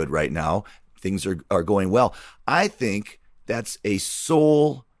very good right now? Things are going well. I think that's a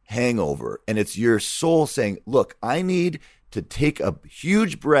soul hangover, and it's your soul saying, look, I need to take a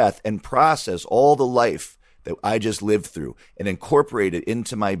huge breath and process all the life that I just lived through and incorporate it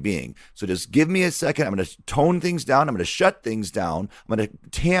into my being. So just give me a second. I'm going to tone things down. I'm going to shut things down. I'm going to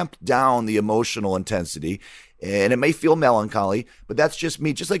tamp down the emotional intensity. And it may feel melancholy, but that's just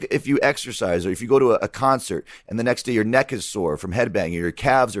me. Just like if you exercise or if you go to a concert and the next day your neck is sore from headbanging, or your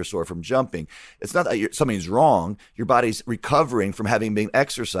calves are sore from jumping. It's not that something's wrong. Your body's recovering from having been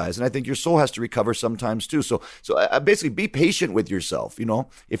exercised. And I think your soul has to recover sometimes too. So basically be patient with yourself.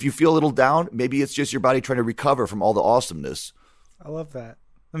 If you feel a little down, maybe it's just your body trying to recover from all the awesomeness. I love that.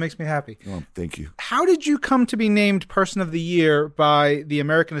 That makes me happy. Oh, thank you. How did you come to be named Person of the Year by the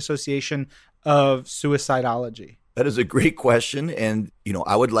American Association of Suicidology? That is a great question. And,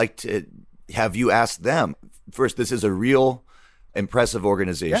 I would like to have you ask them. First, this is a real impressive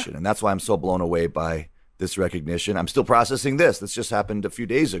organization. Yeah. And that's why I'm so blown away by this recognition. I'm still processing this. This just happened a few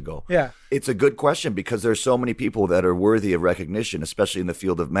days ago. Yeah. It's a good question because there's so many people that are worthy of recognition, especially in the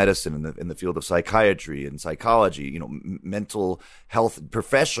field of medicine, in the field of psychiatry and psychology, mental health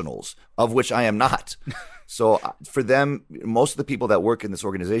professionals, of which I am not. So for them, most of the people that work in this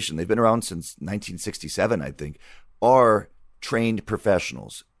organization, they've been around since 1967, I think, are trained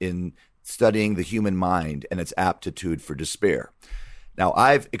professionals in studying the human mind and its aptitude for despair. Now,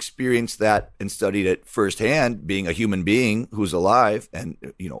 I've experienced that and studied it firsthand, being a human being who's alive and,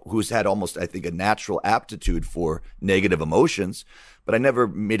 who's had almost, I think, a natural aptitude for negative emotions, but I never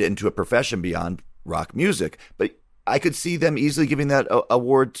made it into a profession beyond rock music. But I could see them easily giving that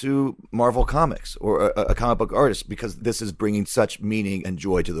award to Marvel Comics or a comic book artist, because this is bringing such meaning and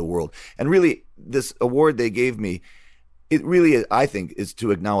joy to the world. And really, this award they gave me, it really, I think, is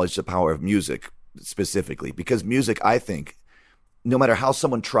to acknowledge the power of music specifically, because music, I think, no matter how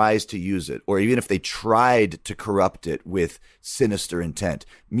someone tries to use it, or even if they tried to corrupt it with sinister intent,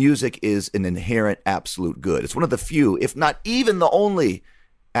 music is an inherent absolute good. It's one of the few, if not even the only,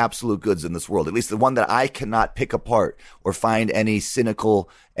 absolute goods in this world, at least the one that I cannot pick apart or find any cynical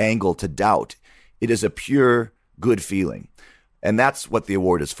angle to doubt. It is a pure good feeling. And that's what the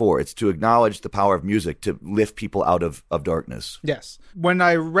award is for. It's to acknowledge the power of music to lift people out of darkness. Yes. When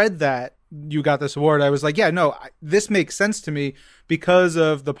I read that you got this award, I was like, yeah, no, this makes sense to me because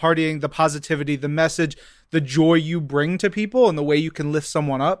of the partying, the positivity, the message, the joy you bring to people, and the way you can lift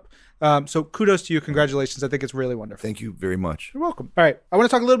someone up. So kudos to you. Congratulations. I think it's really wonderful. Thank you very much. You're welcome. All right. I want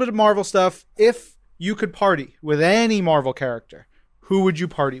to talk a little bit of Marvel stuff. If you could party with any Marvel character, who would you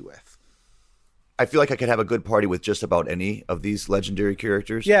party with? I feel like I could have a good party with just about any of these legendary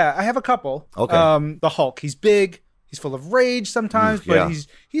characters. Yeah, I have a couple. Okay. The Hulk. He's big. He's full of rage sometimes, but yeah.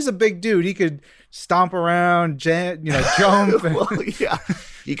 he's a big dude. He could stomp around, jump. Well, yeah.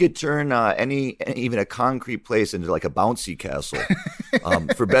 He could turn even a concrete place into like a bouncy castle,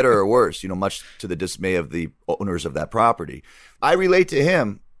 for better or worse, much to the dismay of the owners of that property. I relate to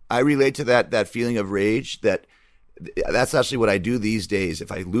him. I relate to that feeling of rage. That's actually what I do these days. If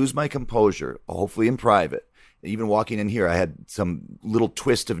I lose my composure, hopefully in private, even walking in here, I had some little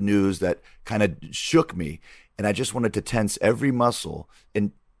twist of news that kind of shook me. And I just wanted to tense every muscle.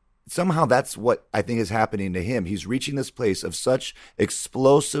 And somehow that's what I think is happening to him. He's reaching this place of such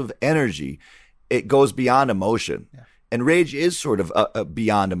explosive energy. It goes beyond emotion. Yeah. And rage is sort of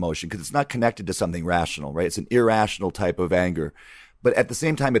beyond emotion because it's not connected to something rational, right? It's an irrational type of anger. But at the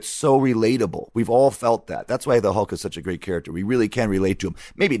same time, it's so relatable. We've all felt that. That's why the Hulk is such a great character. We really can relate to him.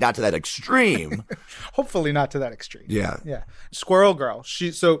 Maybe not to that extreme. Hopefully not to that extreme. Yeah. Yeah. Squirrel Girl.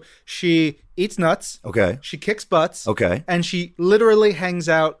 She eats nuts. Okay. She kicks butts. Okay. And she literally hangs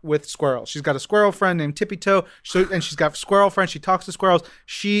out with squirrels. She's got a squirrel friend named Tippy Toe. And she's got squirrel friends. She talks to squirrels.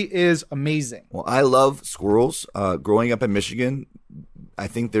 She is amazing. Well, I love squirrels. Growing up in Michigan, I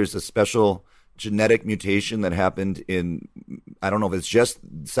think there's a special genetic mutation that happened in, I don't know if it's just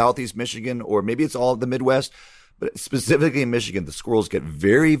Southeast Michigan or maybe it's all of the Midwest, but specifically in Michigan, the squirrels get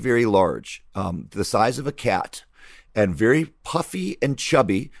very, very large, the size of a cat, and very puffy and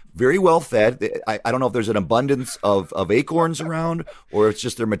chubby, very well fed. I don't know if there's an abundance of acorns around or it's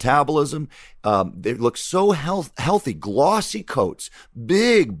just their metabolism. They look so healthy, glossy coats,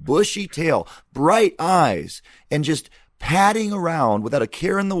 big bushy tail, bright eyes, and just padding around without a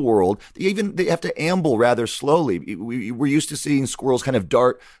care in the world. They have to amble rather slowly. We're used to seeing squirrels kind of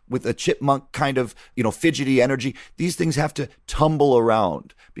dart with a chipmunk kind of, fidgety energy. These things have to tumble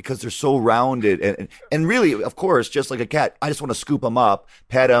around because they're so rounded. And really, of course, just like a cat, I just want to scoop them up,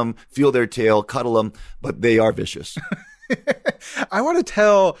 pet them, feel their tail, cuddle them, but they are vicious. I want to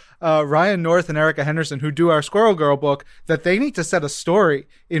tell Ryan North and Erica Henderson, who do our Squirrel Girl book, that they need to set a story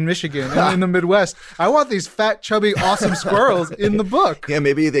in Michigan and in the Midwest. I want these fat, chubby, awesome squirrels in the book. Yeah,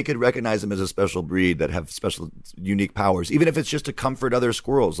 maybe they could recognize them as a special breed that have special, unique powers, even if it's just to comfort other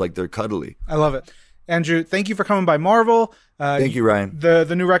squirrels, like they're cuddly. I love it. Andrew, thank you for coming by Marvel. Thank you, Ryan.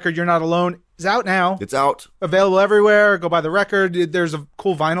 The new record, You're Not Alone, is out now. It's out. Available everywhere. Go buy the record. There's a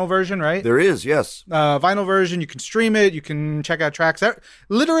cool vinyl version, right? There is, yes. Vinyl version. You can stream it. You can check out tracks.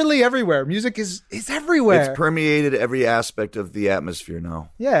 Literally everywhere. Music is everywhere. It's permeated every aspect of the atmosphere now.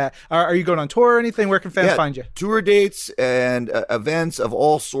 Yeah. Are you going on tour or anything? Where can fans find you? Tour dates and events of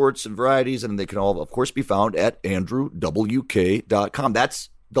all sorts and varieties, and they can all, of course, be found at andrewwk.com. That's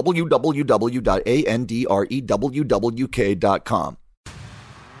www.andrewwk.com.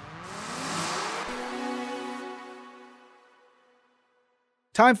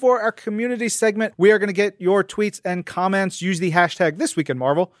 Time for our community segment. We are going to get your tweets and comments. Use the hashtag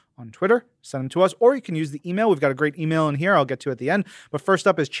 #ThisWeekInMarvel on Twitter. Send them to us, or you can use the email. We've got a great email in here I'll get to at the end. But first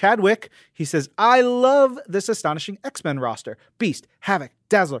up is Chadwick. He says, I love this astonishing X-Men roster. Beast, Havoc,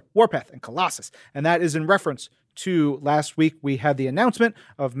 Dazzler, Warpath, and Colossus. And that is in reference to last week. We had the announcement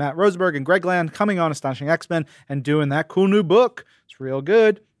of Matt Rosenberg and Greg Land coming on Astonishing X-Men and doing that cool new book. It's real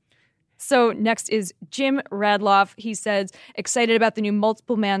good. So next is Jim Radloff. He says, excited about the new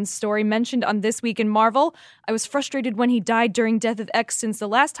Multiple Man story mentioned on This Week in Marvel. I was frustrated when he died during Death of X since the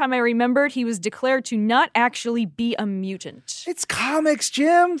last time I remembered he was declared to not actually be a mutant. It's comics,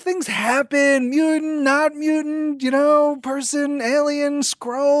 Jim. Things happen. Mutant, not mutant, person, alien,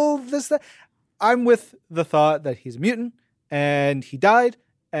 Skrull, this, that. I'm with the thought that he's a mutant and he died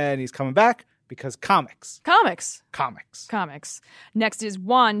and he's coming back because comics. Comics. Next is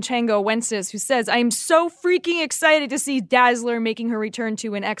Juan Chango Wences, who says, I am so freaking excited to see Dazzler making her return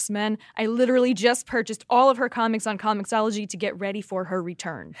to an X-Men. I literally just purchased all of her comics on Comixology to get ready for her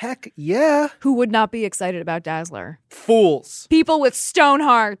return. Heck yeah. Who would not be excited about Dazzler? Fools. People with stone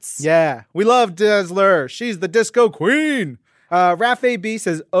hearts. Yeah, we love Dazzler. She's the disco queen. Raph AB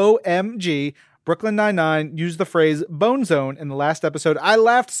says, OMG. Brooklyn Nine-Nine used the phrase bone zone in the last episode. I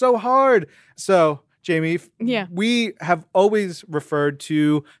laughed so hard. So, Jamie, we have always referred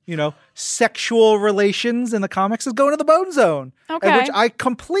to, sexual relations in the comics as going to the bone zone. Okay. Which I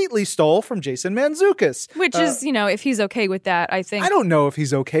completely stole from Jason Mantzoukas. Which is, if he's okay with that, I think. I don't know if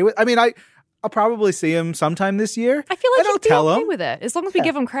he's okay with I'll probably see him sometime this year. I feel like he'd be okay him. with it, as long as we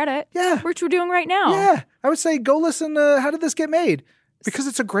give him credit. Yeah. Which we're doing right now. Yeah. I would say go listen to How Did This Get Made? Because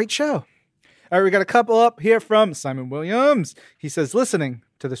it's a great show. All right, we got a couple up here from Simon Williams. He says, listening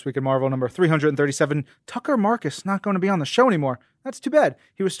to This Week in Marvel number 337, Tucker Marcus not going to be on the show anymore. That's too bad.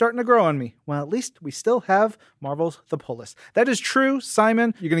 He was starting to grow on me. Well, at least we still have Marvel's The Pull List. That is true,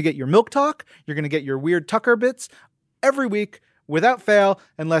 Simon. You're going to get your milk talk. You're going to get your weird Tucker bits every week without fail,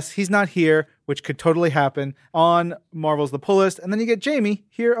 unless he's not here, which could totally happen on Marvel's The Pull List. And then you get Jamie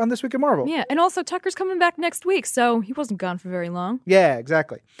here on This Week in Marvel. Yeah, and also Tucker's coming back next week, so he wasn't gone for very long. Yeah,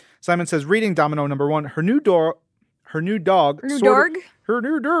 exactly. Simon says, reading Domino number 1, her new dog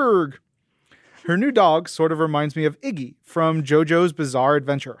sort of reminds me of Iggy from JoJo's Bizarre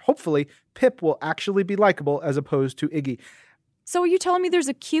Adventure. Hopefully, Pip will actually be likable as opposed to Iggy. So are you telling me there's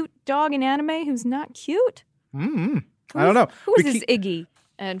a cute dog in anime who's not cute? I don't know. Who is this Iggy?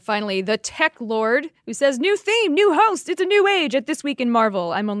 And finally, the Tech Lord, who says, new theme, new host. It's a new age at This Week in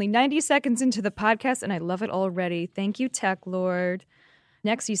Marvel. I'm only 90 seconds into the podcast, and I love it already. Thank you, Tech Lord.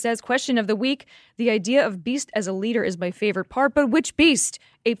 Next, he says, question of the week. The idea of Beast as a leader is my favorite part, but which Beast?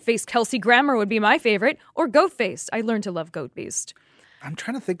 Ape-faced Kelsey Grammer would be my favorite, or Goat-faced? I learned to love Goat Beast. I'm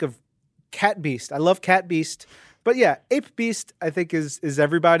trying to think of Cat Beast. I love Cat Beast. But yeah, Ape Beast, I think, is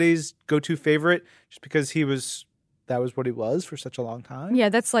everybody's go-to favorite, just because that was what he was for such a long time. Yeah,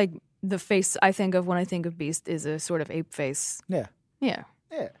 that's like the face I think of when I think of Beast is a sort of ape face. Yeah. Yeah.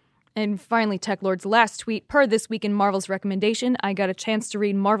 Yeah. And finally, Tech Lord's last tweet. Per This Week in Marvel's recommendation, I got a chance to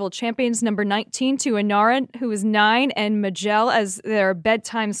read Marvel Champions number 19 to Inara, who is 9, and Majel as their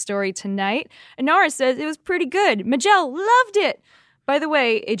bedtime story tonight. Inara says it was pretty good. Majel loved it. By the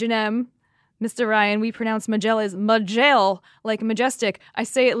way, Agent M, Mr. Ryan, we pronounce Majel as Majel, like majestic. I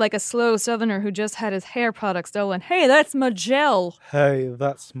say it like a slow southerner who just had his hair product stolen. Hey, that's Majel. Hey,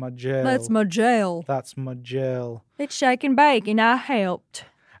 that's Majel. That's Majel. That's Majel. It's shake and bake, and I helped.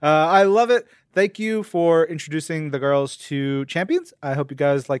 I love it. Thank you for introducing the girls to Champions. I hope you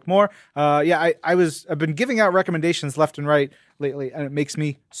guys like more. I've been giving out recommendations left and right lately, and it makes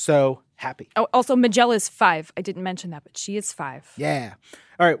me so happy. Oh, also, Majel is 5. I didn't mention that, but she is 5. Yeah.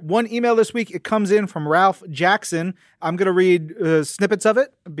 All right. One email this week. It comes in from Ralph Jackson. I'm going to read snippets of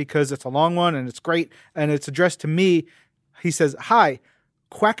it because it's a long one and it's great. And it's addressed to me. He says, hi,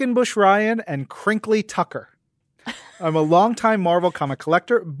 Quackenbush Ryan and Crinkly Tucker. I'm a longtime Marvel comic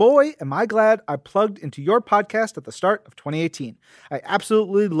collector. Boy, am I glad I plugged into your podcast at the start of 2018. I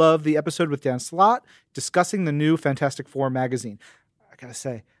absolutely love the episode with Dan Slott discussing the new Fantastic Four magazine. I gotta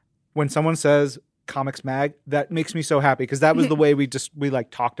say, when someone says Comics Mag, that makes me so happy because that was the way we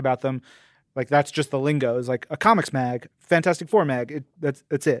talked about them. Like that's just the lingo. It's like a Comics Mag, Fantastic Four mag.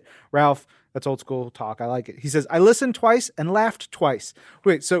 That's it. Ralph, that's old school talk. I like it. He says, I listened twice and laughed twice.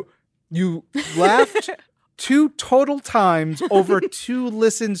 Wait, so you laughed 2 total times over 2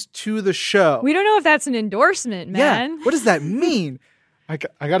 listens to the show. We don't know if that's an endorsement, man. Yeah. What does that mean? I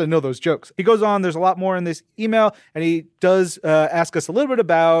got to know those jokes. He goes on. There's a lot more in this email, and he does ask us a little bit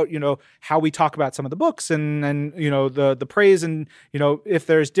about, how we talk about some of the books and the praise and, if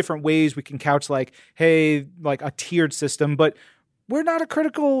there's different ways we can couch like, hey, like a tiered system. But we're not a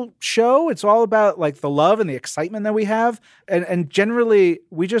critical show. It's all about like the love and the excitement that we have. And generally,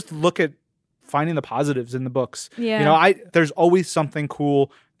 we just look at finding the positives in the books. Yeah. There's always something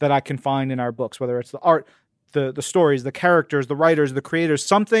cool that I can find in our books, whether it's the art, the stories, the characters, the writers, the creators.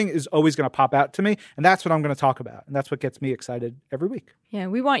 Something is always going to pop out to me, and that's what I'm going to talk about, and that's what gets me excited every week. Yeah,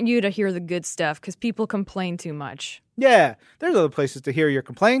 we want you to hear the good stuff because people complain too much. Yeah, there's other places to hear your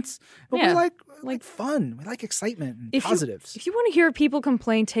complaints, but Yeah. we like fun. We like excitement and positives. If you want to hear people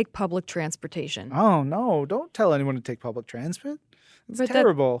complain, take public transportation. Oh, no, don't tell anyone to take public transport. It's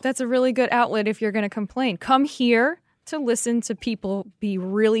terrible. That's a really good outlet if you're going to complain. Come here to listen to people be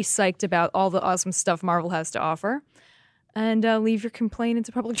really psyched about all the awesome stuff Marvel has to offer. and leave your complaint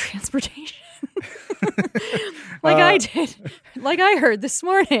into public transportation. I did. Like I heard this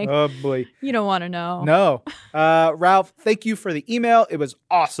morning. Oh, boy. You don't want to know. No. Ralph, thank you for the email. It was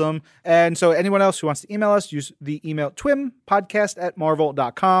awesome. And so anyone else who wants to email us, use the email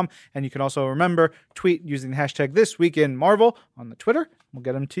twimpodcast@marvel.com. And you can also remember, tweet using the hashtag #ThisWeekInMarvel on the Twitter. We'll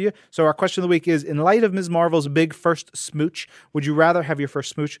get them to you. So our question of the week is, in light of Ms. Marvel's big first smooch, would you rather have your first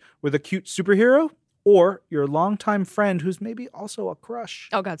smooch with a cute superhero or your longtime friend who's maybe also a crush?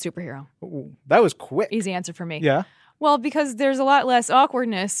 Oh, God, superhero. Ooh, that was quick. Easy answer for me. Yeah. Well, because there's a lot less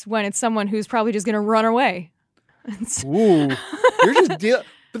awkwardness when it's someone who's probably just going to run away. Ooh. You're just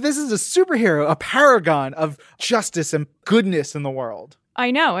But this is a superhero, a paragon of justice and goodness in the world. I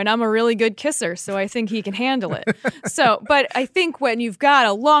know, and I'm a really good kisser, so I think he can handle it. But I think when you've got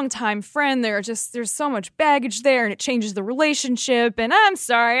a longtime friend, there's so much baggage there, and it changes the relationship, and I'm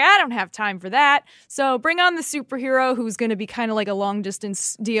sorry, I don't have time for that. So bring on the superhero who's going to be kind of like a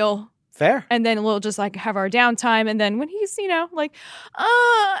long-distance deal. Fair. And then we'll just like have our downtime, and then when he's,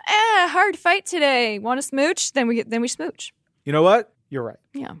 hard fight today, want to smooch? Then we smooch. You know what? You're right.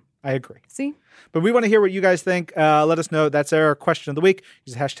 Yeah. I agree. See? But we want to hear what you guys think. Let us know. That's our question of the week.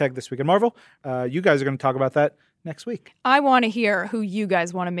 Use hashtag #ThisWeekInMarvel. You guys are going to talk about that next week. I want to hear who you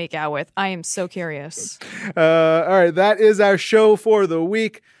guys want to make out with. I am so curious. All right. That is our show for the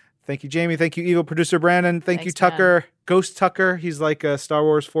week. Thank you, Jamie. Thank you, evil producer Brandon. Thank you, Tucker. Man. Ghost Tucker. He's like a Star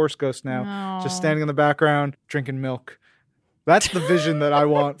Wars Force ghost now. No. Just standing in the background, drinking milk. That's the vision that I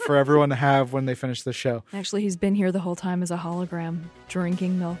want for everyone to have when they finish the show. Actually, he's been here the whole time as a hologram,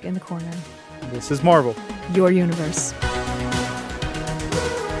 drinking milk in the corner. This is Marvel. Your universe.